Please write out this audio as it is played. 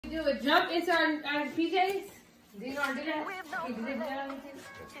do a jump into our PJs? Do you know how to do that? Can you do that on YouTube?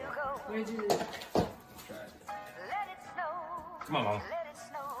 Where'd you do that? Try it. Come on, Mom.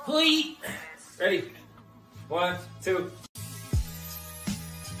 Please. Ready? 1, 2.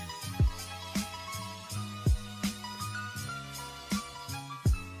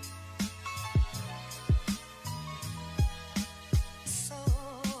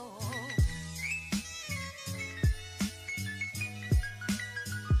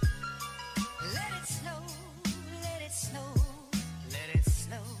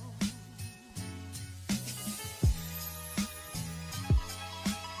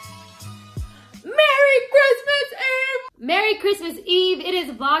 Merry Christmas Eve. It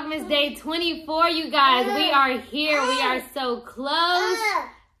is Vlogmas Day 24, you guys. We are here. We are so close.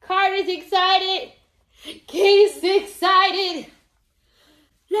 Carter's excited. Keith's excited.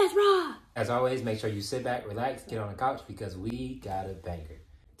 Let's rock. As always, make sure you sit back, relax, get on the couch because we got a banger.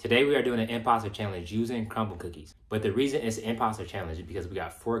 Today we are doing an imposter challenge using crumble cookies. But the reason it's an imposter challenge is because we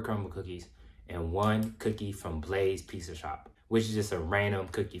got 4 crumble cookies and 1 cookie from Blaze Pizza Shop, which is just a random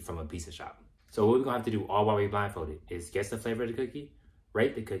cookie from a pizza shop. So what we're gonna have to do all while we're blindfolded is guess the flavor of the cookie,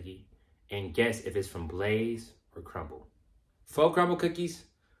 rate the cookie, and guess if it's from Blaze or Crumble. 4 crumble cookies,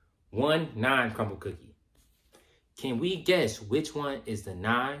 1 non-crumble cookie. Can we guess which one is the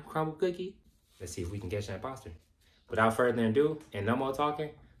non-crumble cookie? Let's see if we can guess the imposter. Without further ado, and no more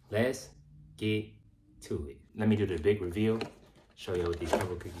talking, let's get to it. Let me do the big reveal, show you what these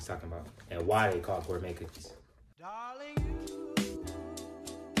crumble cookies talking about, and why they call gourmet cookies. Darling,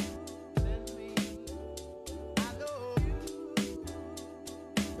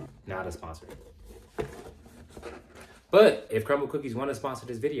 not a sponsor. But if Crumble Cookies want to sponsor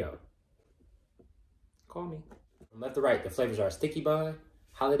this video, call me. From left to right, the flavors are sticky bun,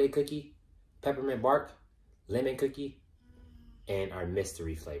 holiday cookie, peppermint bark, lemon cookie, and our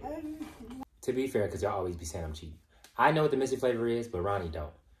mystery flavor. To be fair, because y'all always be saying I'm cheap, I know what the mystery flavor is, but Ronnie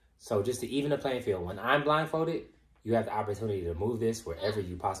don't. So just to even the playing field, when I'm blindfolded, you have the opportunity to move this wherever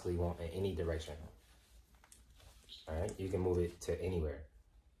you possibly want in any direction. All right, you can move it to anywhere.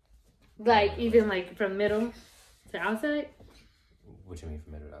 Like, even like from middle to outside? What you mean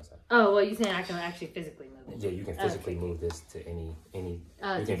from middle to outside? Oh, well, you're saying I can actually physically move it. Yeah, you can physically move this to any you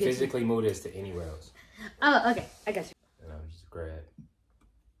can physically move this to anywhere else. Oh, okay. I got you. And I'll just grab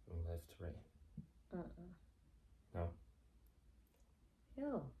from left to right. No?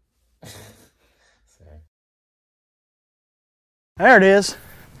 Yo. Sorry. There it is.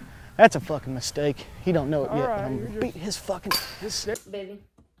 That's a fucking mistake. He don't know it yet. Right, I'm gonna beat his fucking... Baby.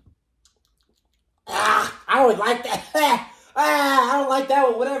 I don't like that. I don't like that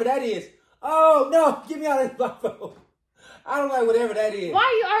one, whatever that is. Oh, no. Get me out of this blindfold. I don't like whatever that is. Why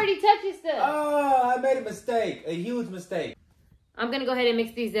are you already touching stuff? Oh, I made a mistake. A huge mistake. I'm going to go ahead and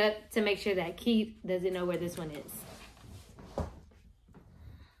mix these up to make sure that Keith doesn't know where this one is.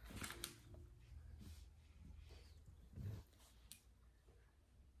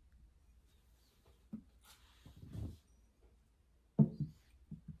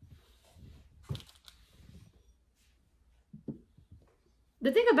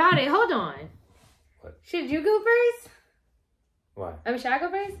 The thing about it, hold on. What? Should you go first? Why? I mean, should I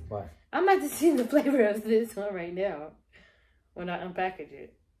go first? Why? I'm about to see the flavor of this one right now when I unpackage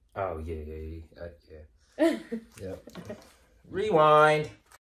it. Oh, yeah. Yep. Rewind.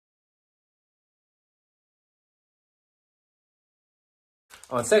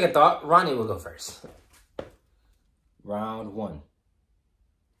 On second thought, Ronnie will go first. Round 1.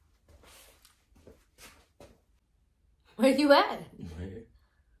 Where you at?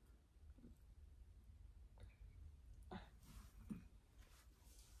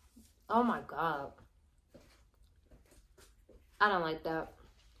 Oh my God. I don't like that.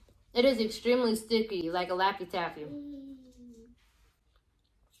 It is extremely sticky, like a Laffy Taffy.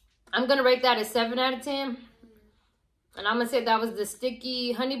 I'm going to rate that a 7 out of 10. And I'm going to say that was the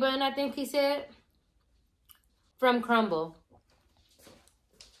sticky honey bun, I think he said. From Crumble.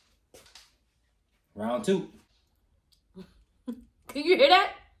 Round 2. Can you hear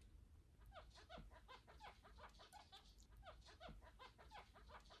that?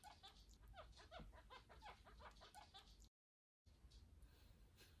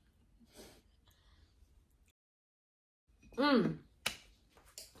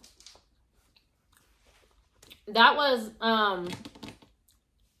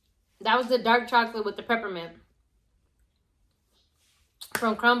 That was the dark chocolate with the peppermint.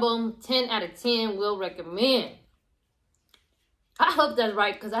 From Crumble, 10 out of 10, will recommend. I hope that's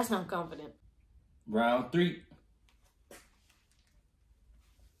right, because I sound confident. Round 3.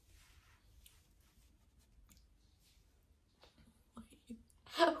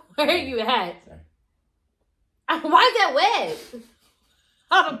 Where are you at? Sorry. Why is that wet?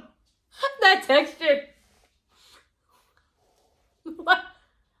 That texture. What?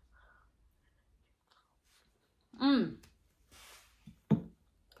 Mmm.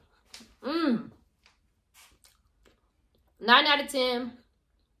 Mmm. 9 out of 10.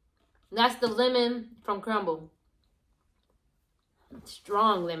 That's the lemon from Crumble.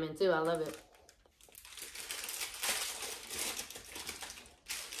 Strong lemon too. I love it.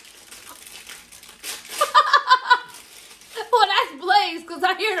 Well, that's Blaze because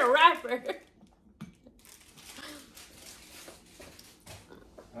I hear the rapper.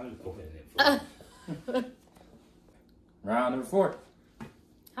 I'll just open it. Round number 4.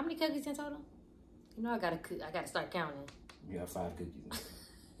 How many cookies in total? You know I gotta start counting. You got 5 cookies.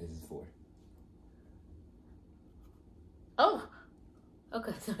 This is 4. Oh.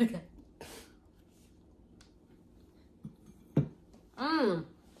 Okay. Okay. Mmm.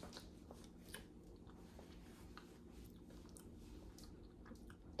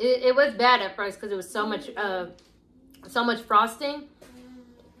 It was bad at first because it was so much frosting.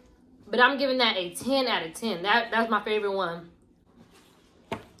 But I'm giving that a 10 out of 10. That's my favorite one.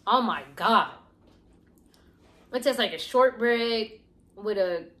 Oh my God. It tastes like a shortbread with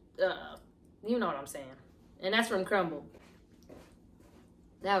a, you know what I'm saying. And that's from Crumble.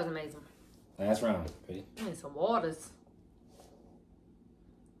 That was amazing. Last round. Ready? I need some waters.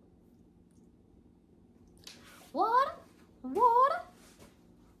 Water. Water.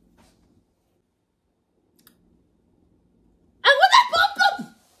 And what that bump up?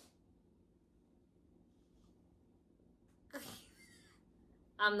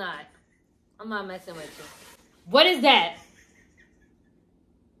 I'm not messing with you. What is that?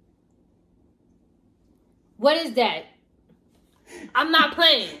 What is that? I'm not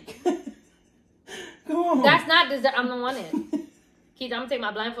playing. Come on. That's not dessert. I'm the one in. Keith, I'm gonna take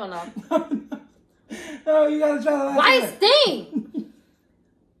my blindfold off. No, you gotta try the last Why one. it sting?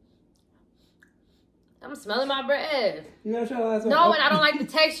 I'm smelling my breath. You gotta try the last one. No, and I don't like the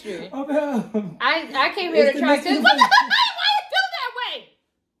texture. Open up. I came here It's to the try mystery cookies. What the flavor. heck? Why you do that way?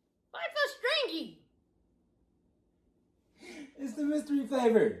 Why it so stringy? It's the mystery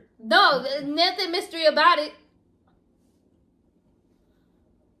flavor. No, there's nothing mystery about it.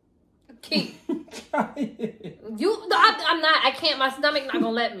 Keith, Try it. I'm not. I can't. My stomach not gonna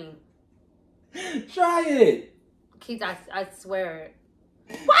let me. Try it. Keith, I swear it.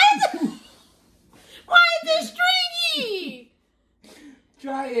 Why is it stringy?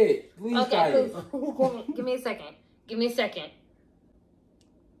 Try it. Please try it. Okay, give me a second. Give me a second.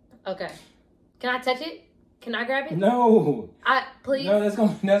 Okay. Can I touch it? Can I grab it? No. Please. No, that's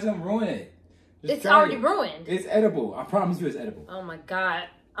gonna ruin it. Just It's try already it. ruined. It's edible. I promise you, it's edible. Oh my God.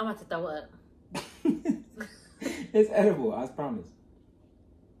 I'm about to throw up. It's edible. I promise.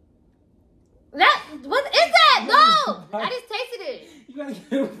 What is that? No! I just tasted it. You gotta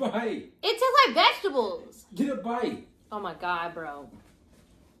get a bite. It tastes like vegetables. Get a bite. Oh my God, bro.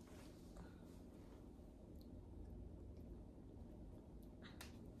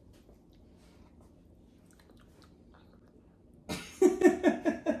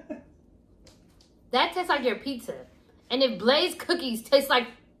 That tastes like your pizza. And if Blaze cookies taste like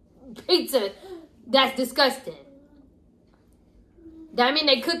pizza, that's disgusting. That mean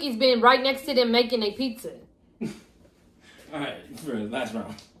they cookies been right next to them making a pizza. Alright, for the last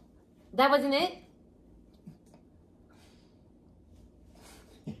round. That wasn't it?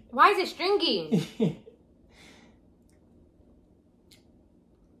 Why is it stringy?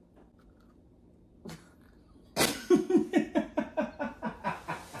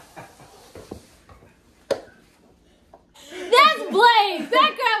 That's Blaze.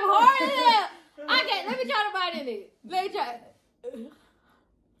 That crap hard as hell. Okay, let me try to bite in it. Let me try.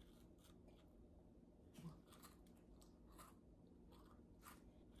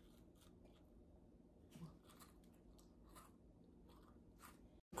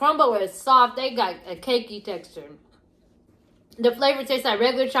 Crumble is soft. They got a cakey texture. The flavor tastes like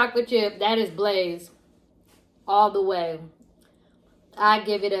regular chocolate chip. That is Blaze. All the way. I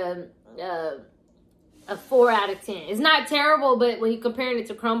give it a 4 out of 10. It's not terrible, but when you're comparing it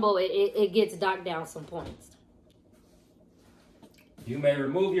to Crumble, it gets knocked down some points. You may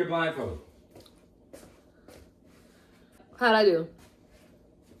remove your blindfold. How'd I do?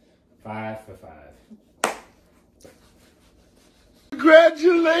 5 for 5.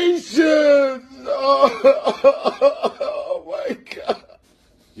 Congratulations! Oh my God.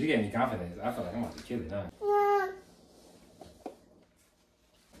 You gave me confidence. I feel like I'm about to kill it now.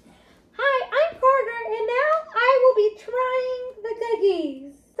 Hi, I'm Carter, and now I will be trying the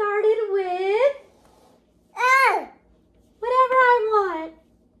cookies. Started with whatever I want.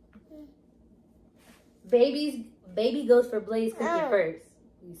 Baby goes for Blaze cookie first.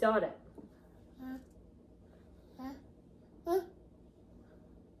 You saw that.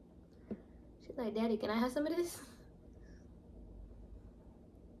 She's like, Daddy, can I have some of this?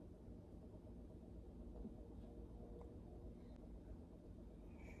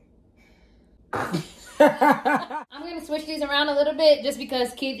 I'm gonna switch these around a little bit just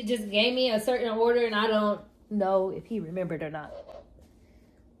because Keith just gave me a certain order and I don't know if he remembered or not.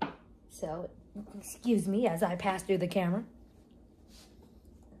 So, excuse me as I pass through the camera.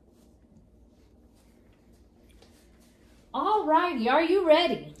 Alrighty, are you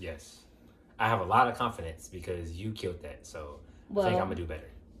ready? Yes. I have a lot of confidence because you killed that, so I think I'm gonna do better.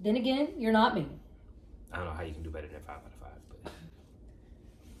 Then again, you're not me. I don't know how you can do better than 5 out of 5, but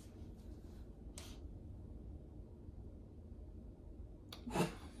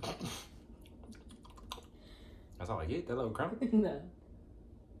that's all I get. That little crumb. No.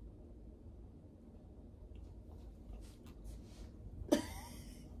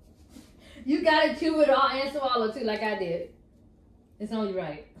 You gotta chew it all and swallow too, like I did. It's only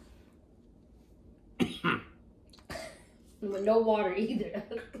right. With no water either.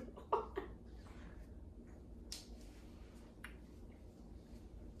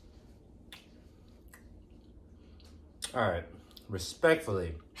 All right,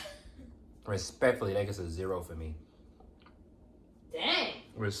 respectfully, that gets a 0 for me. Dang.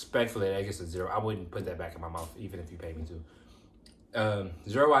 Respectfully, that gets a 0. I wouldn't put that back in my mouth, even if you paid me to.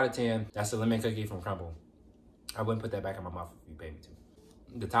 0 out of 10. That's a lemon cookie from Crumble. I wouldn't put that back in my mouth if you paid me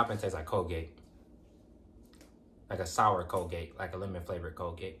to. The topping tastes like Colgate. Like a sour Colgate, like a lemon flavored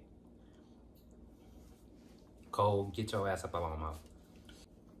Colgate. Cole, get your ass up out of my mouth.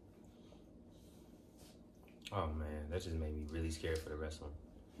 Oh man, that just made me really scared for the rest of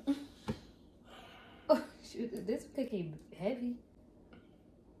them. Oh shoot, this cookie heavy.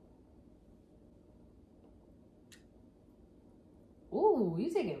 Ooh, you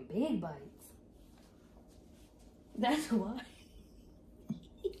taking big bites. That's why.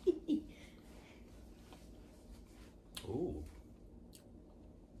 Ooh.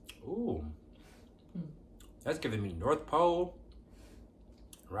 Ooh. That's giving me North Pole.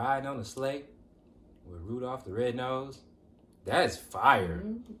 Riding on the sleigh with Rudolph the Red-Nosed. That is fire.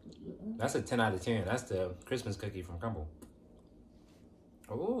 That's a 10 out of 10. That's the Christmas cookie from Crumble.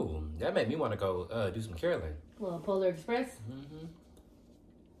 Ooh, that made me want to go do some caroling. Well, Polar Express.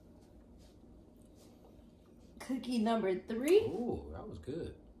 Cookie number 3. Ooh, that was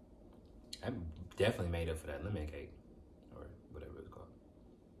good. That definitely made up for that lemon cake. Or whatever it's called.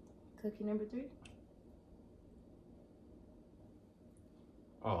 Cookie number 3.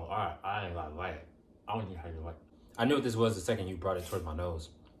 Oh, alright. I ain't gonna like it. I don't think how you like it. I knew what this was the second you brought it towards my nose.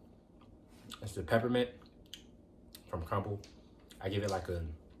 It's the peppermint from Crumble. I give it like a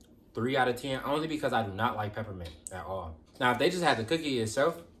 3 out of 10, only because I do not like peppermint at all. Now, if they just had the cookie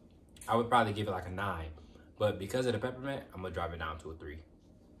itself, I would probably give it like a 9. But because of the peppermint, I'm gonna drop it down to a 3.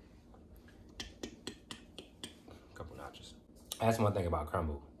 Couple notches. That's one thing about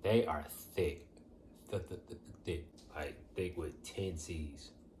Crumble. They are thick. Thick. Like thick with 10 C's.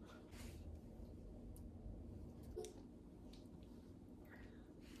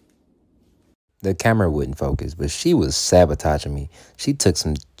 The camera wouldn't focus, but she was sabotaging me. She took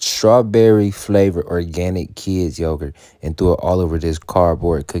some strawberry flavored organic kids yogurt and threw it all over this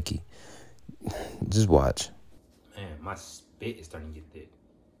cardboard cookie. Just watch. Man, my spit is starting to get thick.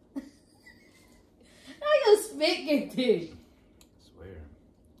 How your spit get thick? I swear.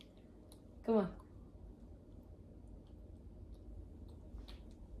 Come on.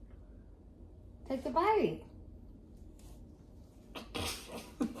 Take the bite.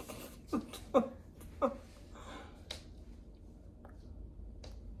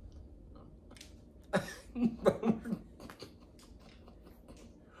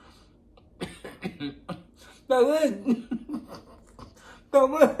 But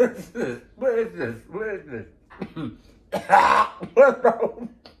what is this? What is this? What is this? What, bro?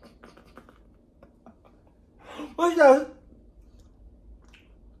 What's that?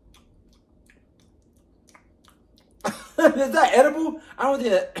 Is that edible? I don't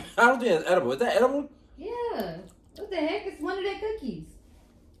think it's edible. Is that edible? Yeah. What the heck? It's one of their cookies.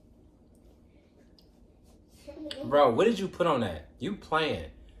 Bro, what did you put on that? You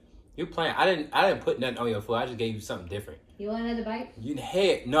playing. You playing. I didn't put nothing on your food. I just gave you something different. You want another bite? You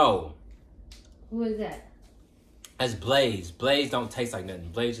heck no. Who is that? That's Blaze. Blaze don't taste like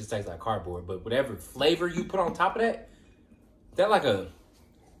nothing. Blaze just tastes like cardboard. But whatever flavor you put on top of that,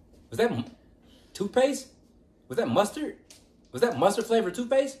 was that toothpaste? Was that mustard? Was that mustard flavored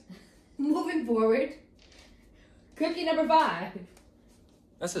toothpaste? Moving forward. Cookie number 5.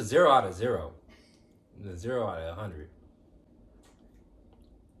 That's a 0 out of 0. The 0 out of 100.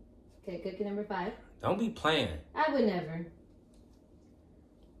 Okay, cookie number 5. Don't be playing. I would never.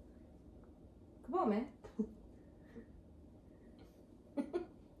 Come on, man.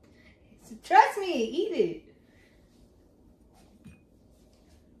 Trust me, eat it.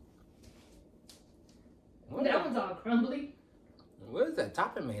 That one's all crumbly. What is that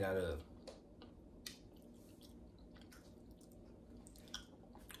topping made out of?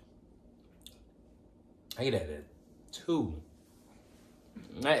 I get that at 2.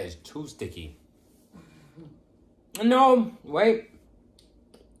 That is too sticky. No, wait.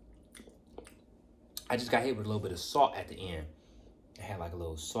 I just got hit with a little bit of salt at the end. It had like a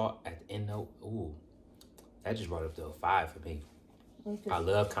little salt at the end though. Ooh, that just brought up to a 5 for me. I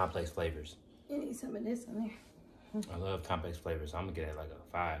love complex flavors. You need some of this in there. I love complex flavors. So I'm gonna get it like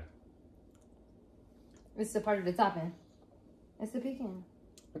a 5. It's a part of the topping. It's the pecan.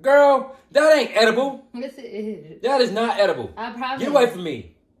 Girl, that ain't edible. Yes, it is. That is not edible. I promise. Get away from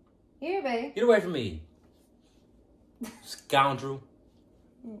me. Here, babe. Get away from me. Scoundrel.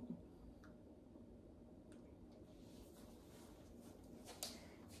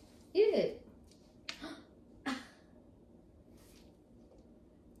 Eat it.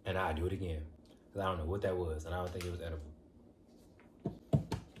 And I'll do it again. Because I don't know what that was. And I don't think it was edible.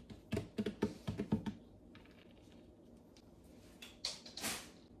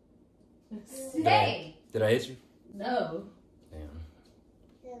 Hey. Did I hit you? No. Damn.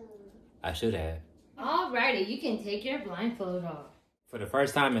 I should have. Alrighty, you can take your blindfold off. For the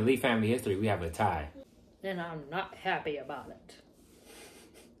first time in Lee family history, we have a tie. Then I'm not happy about it.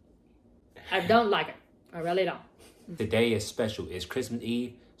 I don't like it. I really don't. Today is special. It's Christmas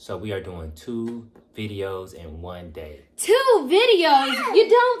Eve, so we are doing 2 videos in one day. 2 videos? You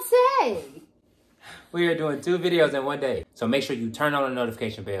don't say. We are doing 2 videos in one day. So make sure you turn on the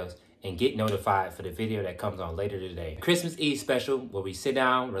notification bells and get notified for the video that comes on later today. Christmas Eve special, where we sit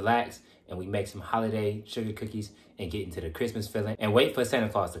down, relax, and we make some holiday sugar cookies and get into the Christmas feeling and wait for Santa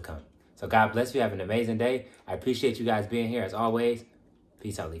Claus to come. So God bless you. Have an amazing day. I appreciate you guys being here as always.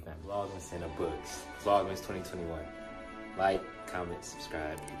 Peace out, Lee family. Vlogmas in the books. Vlogmas 2021. Like, comment,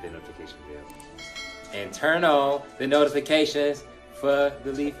 subscribe, hit the notification bell. And turn on the notifications for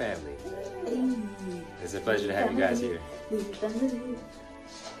the Lee family. It's a pleasure to have you guys here.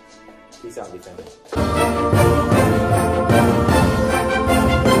 Peace out, Lee family.